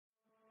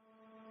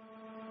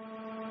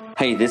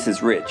Hey, this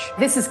is Rich.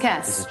 This is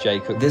Cass. This is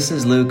Jacob. This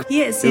is Luke.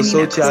 Yes, Eu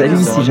sou o Thiago.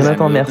 Salut, ici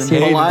Jonathan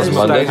Mercier. Olá, eu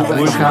sou o David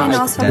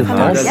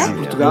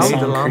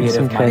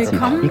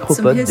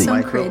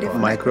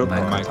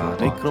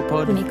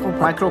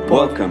Micropod.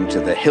 Welcome to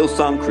the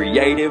Hillsong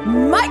Creative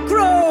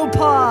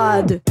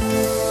Micropod.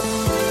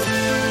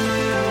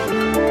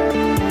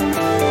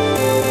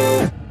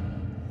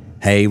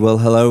 Hey, well,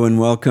 hello and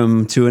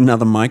welcome to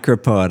another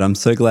Micropod. I'm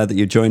so glad that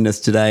you joined us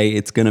today.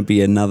 It's going to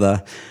be a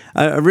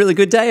really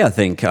good day, I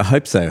think. I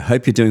hope so.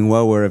 Hope you're doing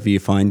well wherever you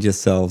find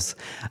yourselves.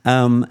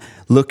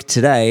 Look,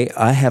 today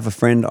I have a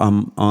friend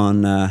on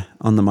the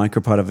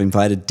Micropod. I've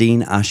invited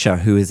Dean Usher,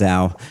 who is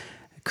our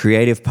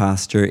creative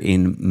pastor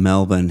in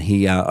Melbourne.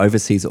 He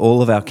oversees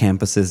all of our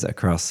campuses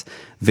across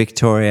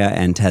Victoria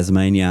and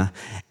Tasmania,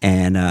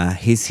 and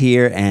he's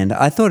here, and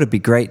I thought it'd be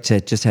great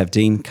to just have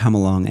Dean come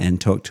along and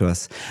talk to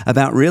us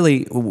about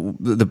really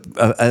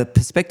a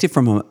perspective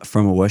from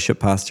a worship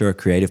pastor, a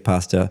creative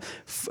pastor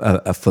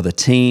for the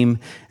team,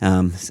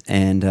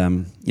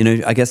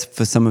 I guess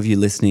for some of you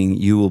listening,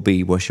 you will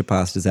be worship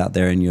pastors out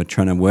there, and you're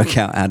trying to work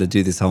out how to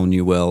do this whole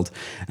new world,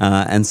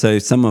 and so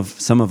some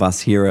of us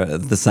here are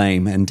the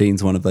same, and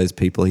Dean's one of those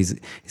people. He's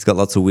got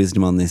lots of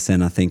wisdom on this,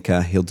 and I think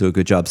he'll do a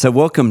good job. So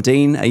welcome,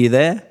 Dean. Are you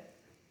there?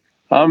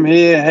 I'm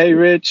here. Hey,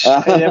 Rich.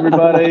 Hey,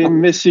 everybody.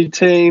 Miss you,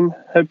 team.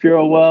 Hope you're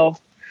all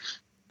well.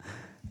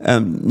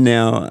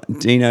 Now,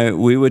 Dino,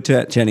 we were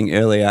chatting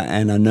earlier,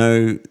 and I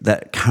know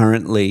that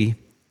currently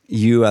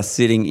you are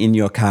sitting in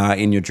your car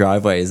in your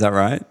driveway. Is that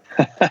right?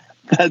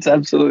 That's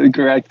absolutely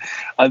correct.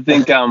 I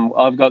think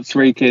I've got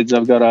three kids.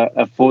 I've got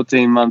a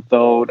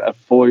 14-month-old, a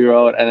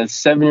 4-year-old, and a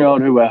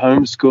 7-year-old who we're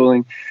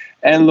homeschooling.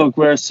 And look,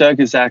 we're a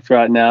circus act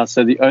right now,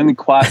 so the only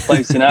quiet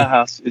place in our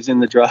house is in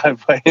the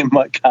driveway in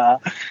my car.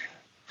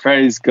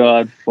 Praise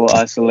God for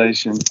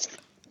isolation.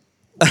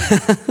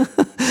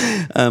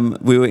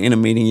 We were in a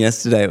meeting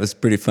yesterday. It was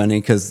pretty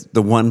funny because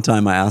the one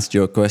time I asked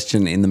you a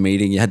question in the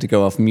meeting, you had to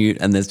go off mute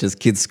and there's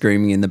just kids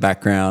screaming in the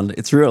background.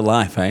 It's real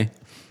life, eh?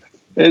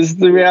 It's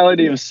the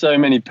reality of so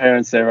many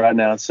parents there right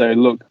now. So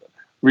look,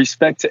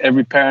 respect to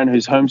every parent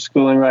who's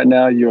homeschooling right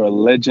now. You're a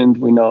legend.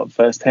 We know it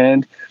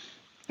firsthand.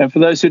 And for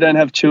those who don't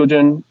have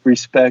children,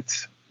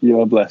 respect.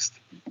 You are blessed.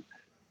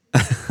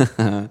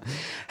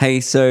 Hey,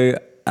 so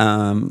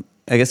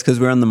I guess because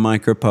we're on the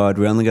Micropod,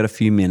 we only got a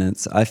few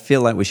minutes. I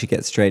feel like we should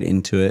get straight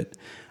into it.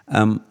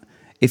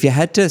 If you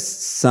had to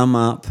sum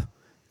up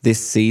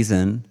this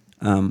season,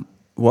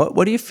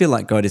 what do you feel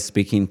like God is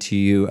speaking to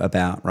you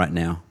about right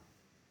now?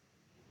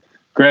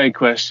 Great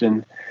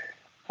question.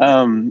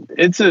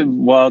 It's a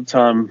wild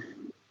time.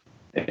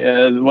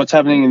 What's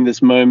happening in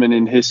this moment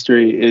in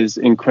history is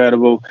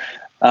incredible.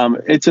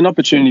 It's an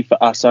opportunity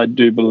for us, I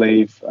do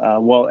believe,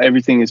 while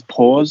everything is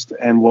paused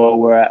and while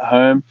we're at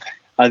home.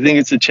 I think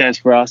it's a chance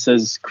for us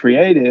as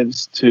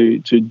creatives to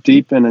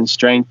deepen and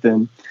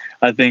strengthen.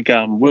 I think we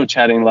were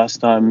chatting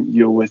last time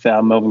you were with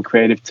our Melbourne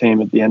creative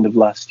team at the end of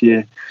last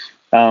year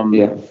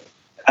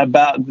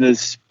about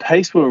this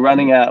pace we're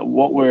running at,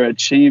 what we're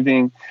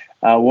achieving,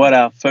 what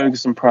our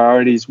focus and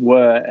priorities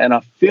were. And I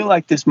feel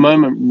like this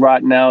moment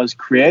right now as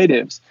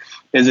creatives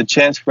is a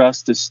chance for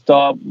us to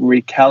stop,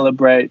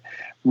 recalibrate,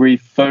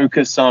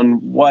 refocus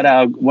on what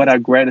our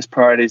greatest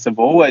priorities have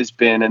always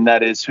been, and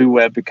that is who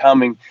we're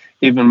becoming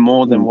even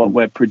more than what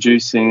we're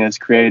producing as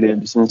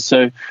creatives. And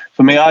so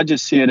for me, I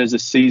just see it as a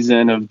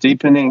season of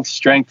deepening,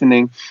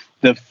 strengthening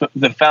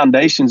the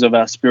foundations of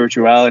our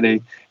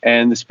spirituality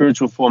and the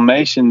spiritual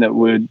formation that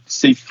would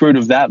see fruit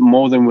of that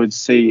more than we'd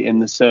see in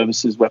the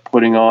services we're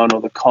putting on or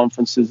the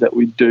conferences that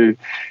we do.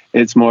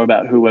 It's more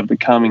about who we're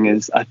becoming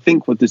is, I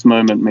think, what this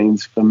moment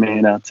means for me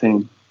and our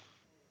team.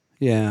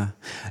 Yeah,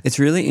 it's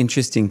really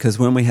interesting because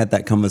when we had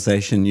that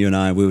conversation, you and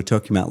I, we were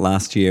talking about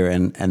last year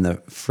and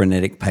the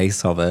frenetic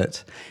pace of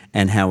it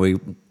and how we,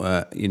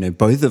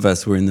 both of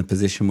us were in the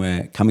position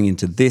where coming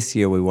into this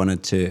year, we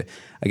wanted to,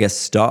 I guess,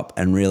 stop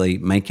and really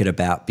make it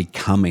about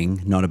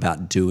becoming, not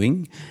about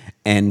doing.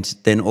 And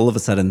then all of a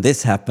sudden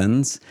this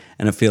happens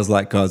and it feels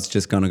like God's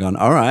just gone,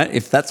 all right,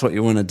 if that's what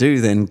you want to do,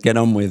 then get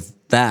on with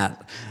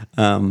that.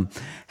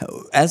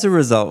 As a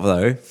result,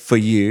 though, for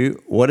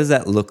you, what does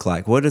that look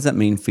like? What does that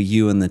mean for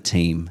you and the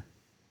team?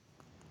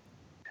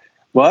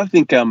 Well, I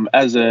think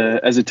as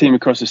a team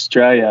across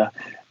Australia,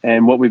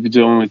 and what we've been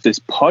doing with this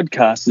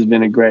podcast has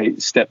been a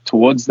great step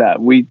towards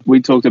that. We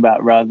talked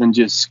about, rather than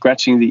just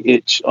scratching the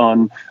itch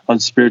on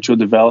spiritual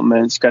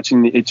development,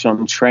 scratching the itch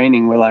on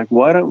training, we're like,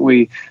 why don't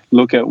we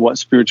look at what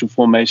spiritual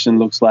formation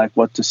looks like,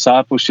 what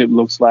discipleship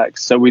looks like?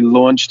 So we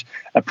launched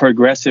a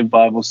progressive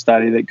Bible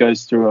study that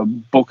goes through a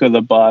book of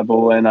the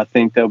Bible, and I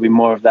think there'll be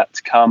more of that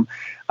to come.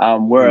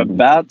 We're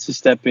about to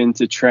step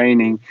into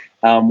training,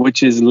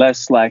 which is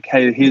less like,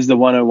 hey, here's the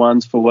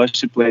 101s for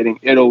worship leading.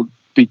 It'll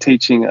be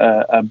teaching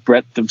a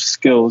breadth of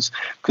skills,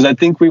 because I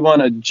think we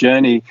want a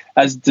journey.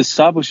 As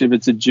discipleship,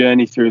 it's a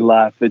journey through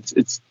life.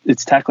 It's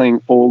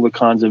tackling all the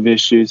kinds of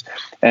issues,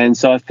 and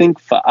so I think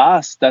for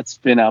us that's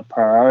been our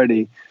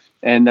priority,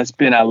 and that's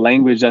been our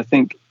language. I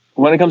think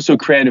when it comes to a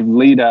creative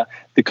leader,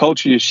 the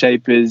culture you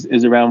shape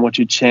is around what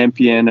you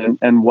champion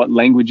and what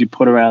language you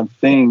put around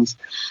things.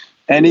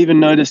 And even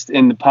noticed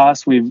in the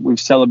past, we've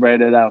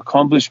celebrated our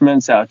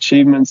accomplishments, our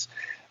achievements.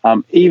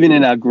 Even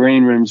in our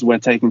green rooms, we're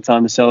taking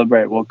time to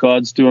celebrate what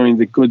God's doing,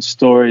 the good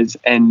stories,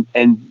 and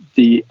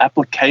the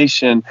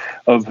application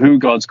of who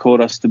God's called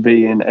us to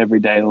be in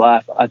everyday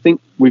life. I think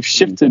we've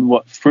shifted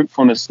what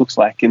fruitfulness looks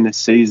like in this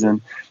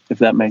season, if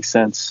that makes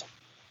sense.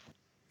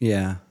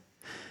 Yeah.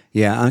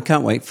 Yeah, I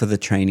can't wait for the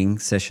training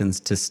sessions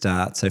to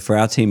start. So for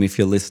our team, if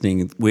you're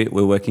listening, we're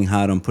working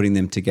hard on putting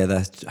them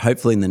together,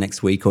 hopefully in the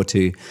next week or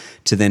two,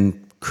 to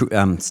then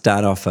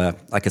start off a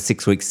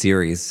 6-week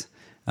series.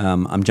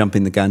 I'm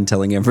jumping the gun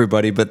telling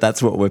everybody, but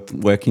that's what we're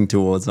working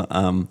towards.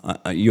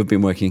 You've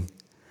been working.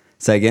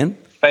 Say again?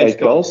 Faith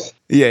goals.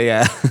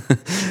 Yeah.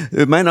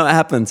 It may not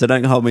happen, so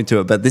don't hold me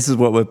to it, but this is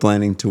what we're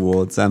planning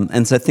towards.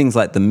 And so things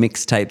like the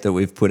mixtape that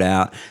we've put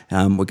out,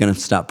 we're going to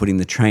start putting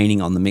the training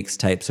on the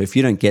mixtape. So if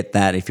you don't get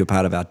that, if you're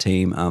part of our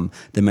team,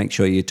 then make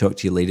sure you talk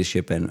to your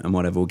leadership and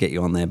whatever, we'll get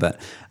you on there. But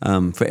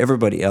for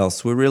everybody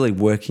else, we're really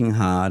working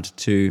hard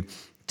to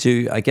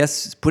I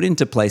guess, put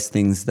into place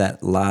things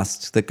that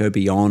last, that go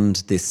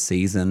beyond this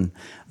season,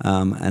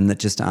 and that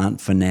just aren't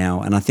for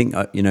now. And I think,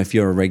 if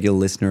you're a regular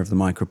listener of the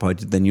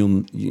Micropod, then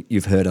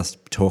you've heard us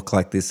talk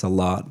like this a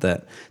lot,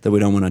 that we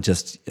don't want to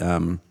just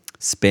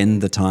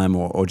spend the time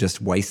or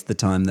just waste the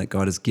time that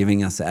God is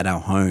giving us at our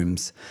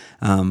homes,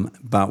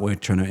 but we're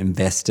trying to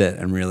invest it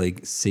and really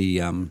see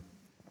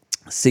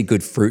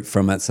good fruit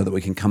from it so that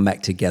we can come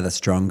back together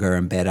stronger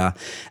and better.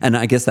 And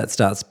I guess that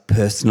starts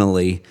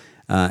personally,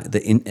 at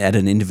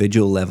an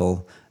individual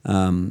level,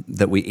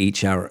 that we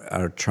each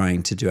are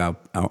trying to do our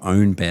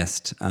own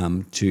best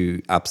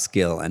to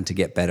upskill and to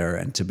get better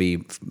and to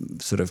be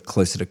sort of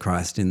closer to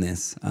Christ in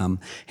this.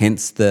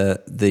 Hence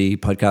the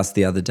podcast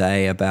the other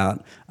day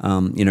about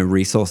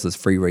resources,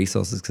 free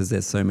resources, because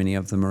there's so many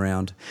of them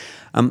around.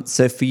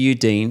 So for you,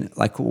 Dean,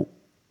 like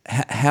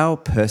how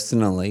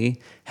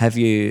personally have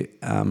you,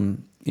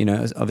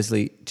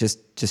 obviously just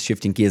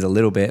shifting gears a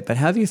little bit, but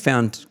how have you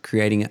found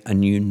creating a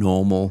new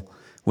normal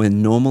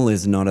when normal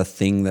is not a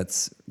thing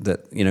that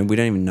we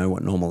don't even know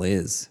what normal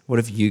is? What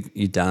have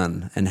you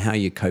done, and how are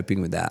you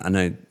coping with that? I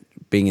know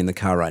being in the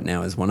car right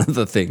now is one of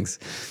the things.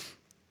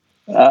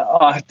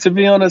 To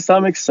be honest,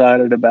 I'm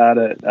excited about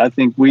it. I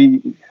think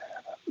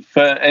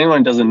for anyone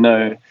who doesn't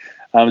know,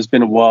 it's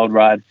been a wild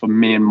ride for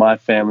me and my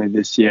family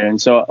this year.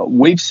 And so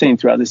we've seen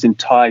throughout this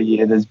entire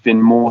year, there's been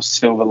more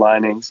silver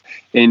linings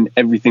in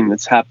everything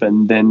that's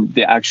happened than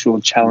the actual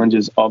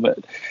challenges of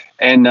it.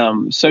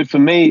 And so for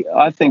me,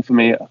 I've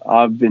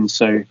been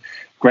so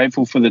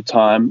grateful for the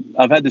time.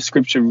 I've had the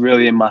scripture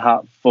really in my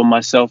heart for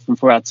myself and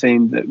for our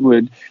team that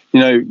would,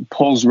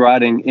 Paul's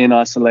writing in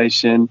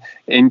isolation,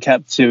 in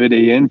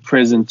captivity, in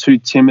prison to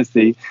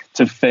Timothy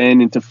to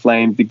fan into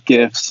flame the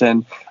gifts.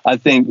 And I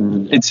think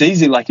it's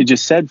easy, like you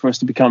just said, for us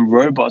to become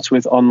robots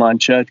with online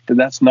church, but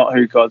that's not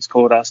who God's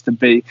called us to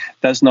be.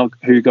 That's not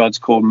who God's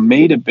called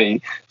me to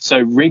be. So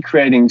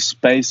recreating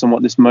space and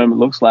what this moment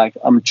looks like,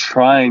 I'm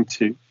trying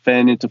to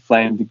fan into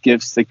flame the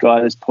gifts that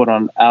God has put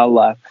on our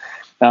life.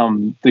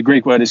 The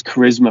Greek word is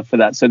charisma for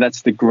that. So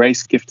that's the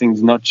grace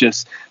giftings, not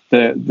just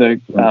the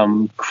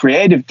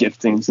creative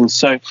giftings. And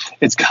so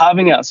it's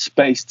carving out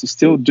space to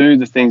still do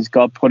the things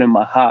God put in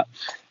my heart.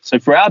 So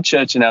for our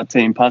church and our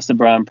team, Pastor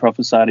Brian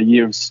prophesied a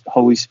year of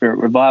Holy Spirit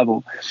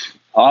revival.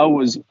 I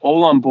was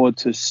all on board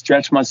to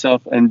stretch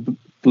myself and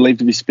believe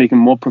to be speaking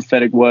more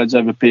prophetic words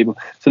over people.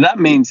 So that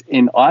means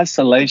in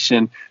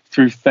isolation,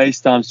 through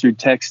FaceTimes, through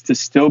text, to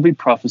still be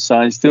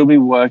prophesying, still be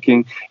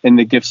working in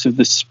the gifts of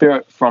the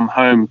Spirit from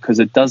home, because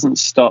it doesn't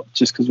stop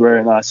just because we're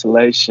in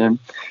isolation.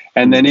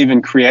 And then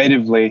even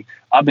creatively,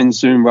 I've been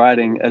Zoom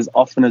writing as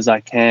often as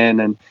I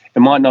can. And it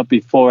might not be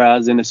 4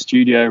 hours in a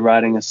studio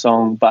writing a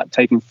song, but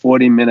taking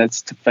 40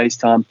 minutes to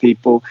FaceTime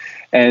people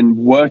and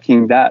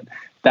working that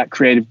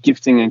creative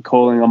gifting and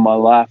calling on my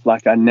life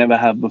like I never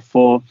have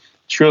before.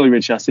 Truly,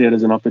 Rich, I see it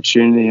as an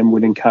opportunity and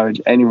would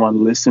encourage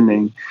anyone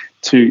listening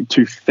to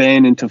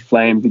fan into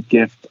flame the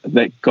gift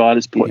that God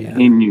has put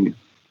in you.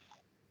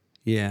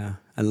 Yeah,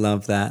 I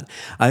love that.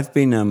 I've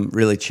been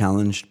really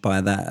challenged by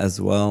that as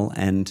well,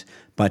 and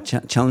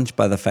challenged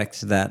by the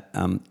fact that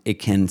it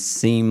can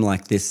seem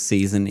like this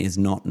season is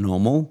not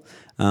normal.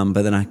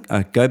 But then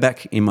I go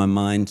back in my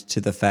mind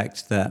to the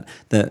fact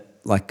that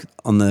like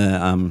on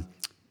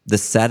the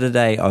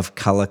Saturday of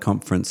Colour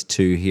Conference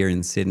 2 here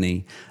in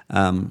Sydney,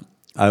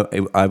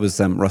 I was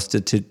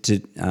rostered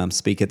to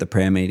speak at the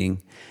prayer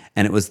meeting,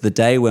 and it was the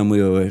day when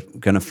we were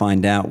going to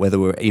find out whether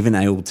we were even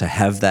able to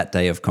have that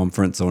day of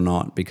conference or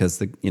not, because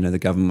the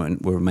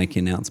government were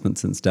making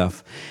announcements and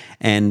stuff,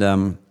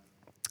 and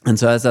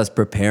so as I was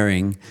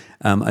preparing,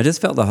 I just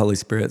felt the Holy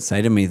Spirit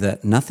say to me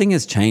that nothing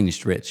has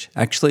changed, Rich.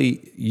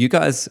 Actually, you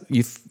guys,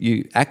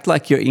 you act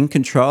like you're in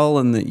control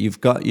and that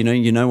you've got, you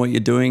know what you're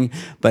doing.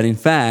 But in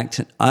fact,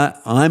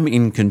 I'm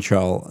in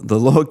control. The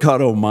Lord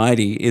God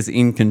Almighty is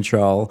in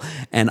control,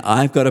 and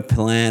I've got a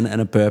plan and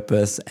a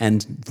purpose,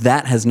 and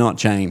that has not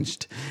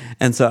changed.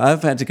 And so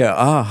I've had to go,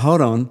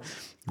 hold on.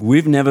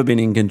 we've never been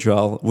in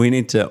control. We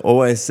need to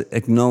always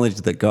acknowledge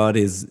that God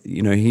is,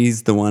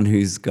 He's the one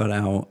who's got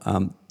our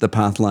the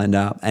path lined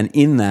up, and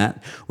in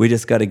that, we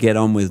just got to get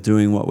on with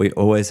doing what we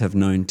always have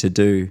known to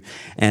do.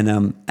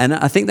 And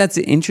I think that's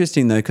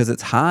interesting though, because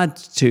it's hard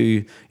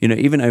to,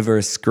 even over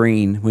a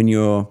screen when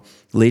you're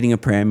leading a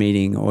prayer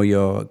meeting or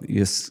you're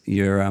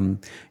in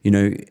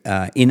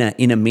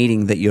a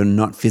meeting that you're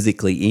not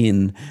physically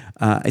in,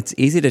 it's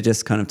easy to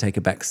just kind of take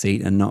a back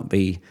seat and not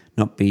be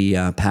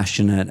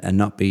passionate and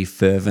not be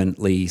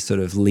fervently sort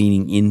of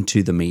leaning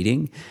into the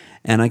meeting.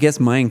 And I guess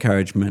my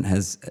encouragement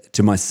has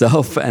to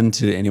myself and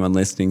to anyone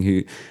listening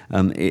who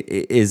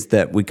is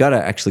that we got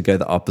to actually go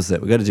the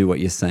opposite. We got to do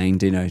what you're saying,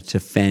 Dino, to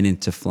fan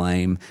into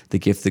flame the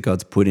gift that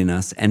God's put in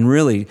us and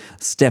really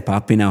step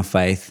up in our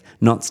faith,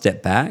 not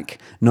step back,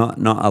 not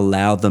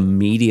allow the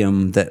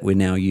medium that we're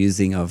now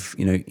using of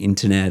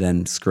internet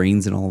and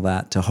screens and all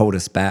that to hold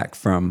us back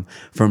from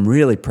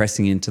really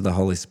pressing into the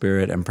Holy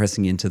Spirit and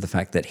pressing into the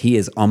fact that He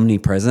is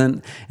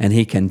omnipresent and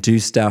He can do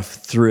stuff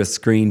through a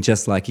screen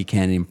just like He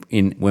can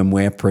in when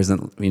we're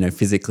present,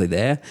 physically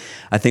there.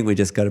 I think we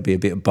just got to be a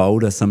bit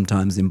bolder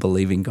sometimes in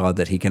believing God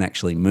that He can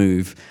actually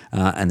move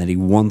and that He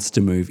wants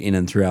to move in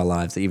and through our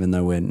lives, even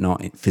though we're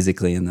not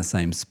physically in the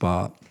same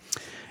spot.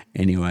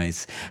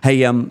 Anyways,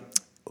 hey,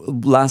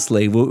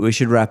 lastly, we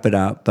should wrap it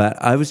up,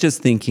 but I was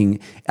just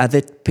thinking, are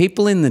there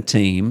people in the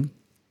team,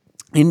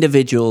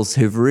 individuals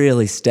who've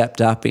really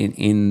stepped up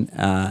in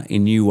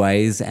new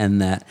ways,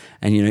 and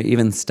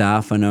even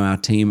staff? I know our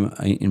team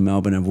in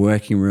Melbourne are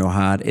working real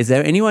hard. Is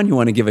there anyone you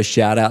want to give a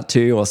shout out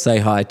to or say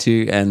hi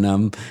to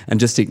and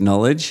just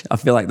acknowledge? I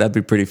feel like that'd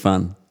be pretty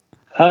fun.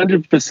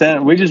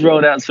 100%. We just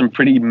rolled out some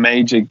pretty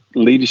major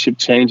leadership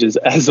changes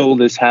as all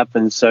this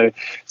happened. So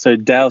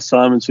Dale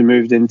Simons, who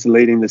moved into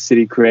leading the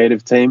city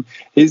creative team,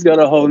 he's got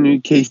a whole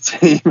new key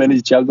team and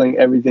he's juggling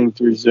everything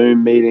through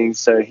Zoom meetings.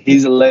 So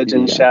he's a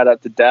legend. Yeah. Shout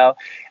out to Dale.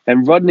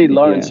 And Rodney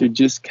Lawrence, who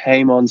just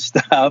came on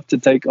staff to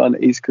take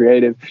on East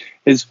Creative,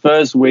 his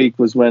first week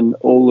was when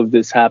all of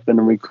this happened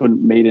and we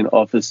couldn't meet in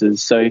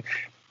offices. So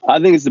I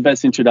think it's the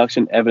best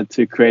introduction ever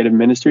to creative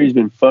ministry. He's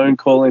been phone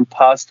calling,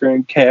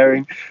 pastoring,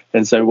 caring.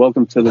 And so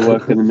welcome to the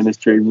work of the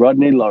ministry,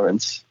 Rodney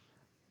Lawrence.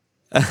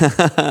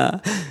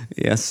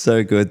 Yeah,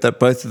 so good. That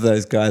both of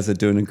those guys are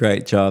doing a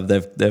great job.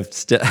 They've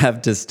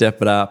have to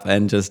step it up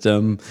and just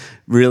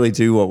really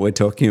do what we're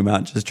talking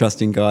about, just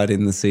trusting God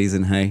in the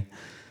season, hey?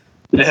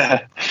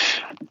 Yeah.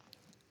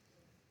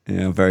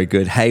 Yeah, very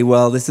good. Hey,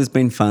 well, this has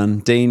been fun.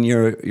 Dean,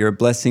 you're a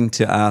blessing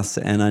to us,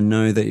 and I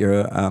know that you're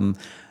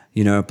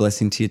a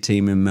blessing to your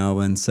team in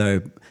Melbourne.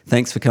 So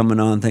thanks for coming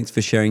on. Thanks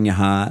for sharing your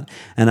heart.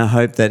 And I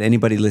hope that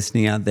anybody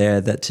listening out there,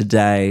 that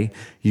today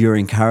you're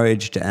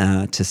encouraged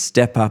to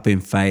step up in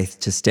faith,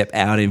 to step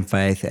out in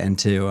faith, and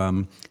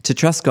to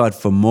trust God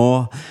for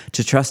more,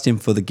 to trust Him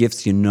for the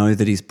gifts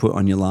that He's put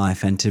on your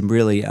life, and to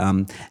really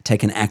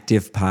take an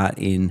active part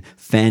in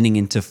fanning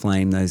into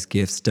flame those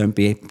gifts. Don't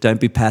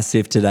be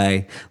passive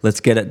today. Let's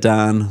get it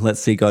done.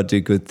 Let's see God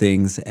do good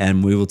things,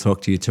 and we will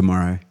talk to you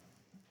tomorrow.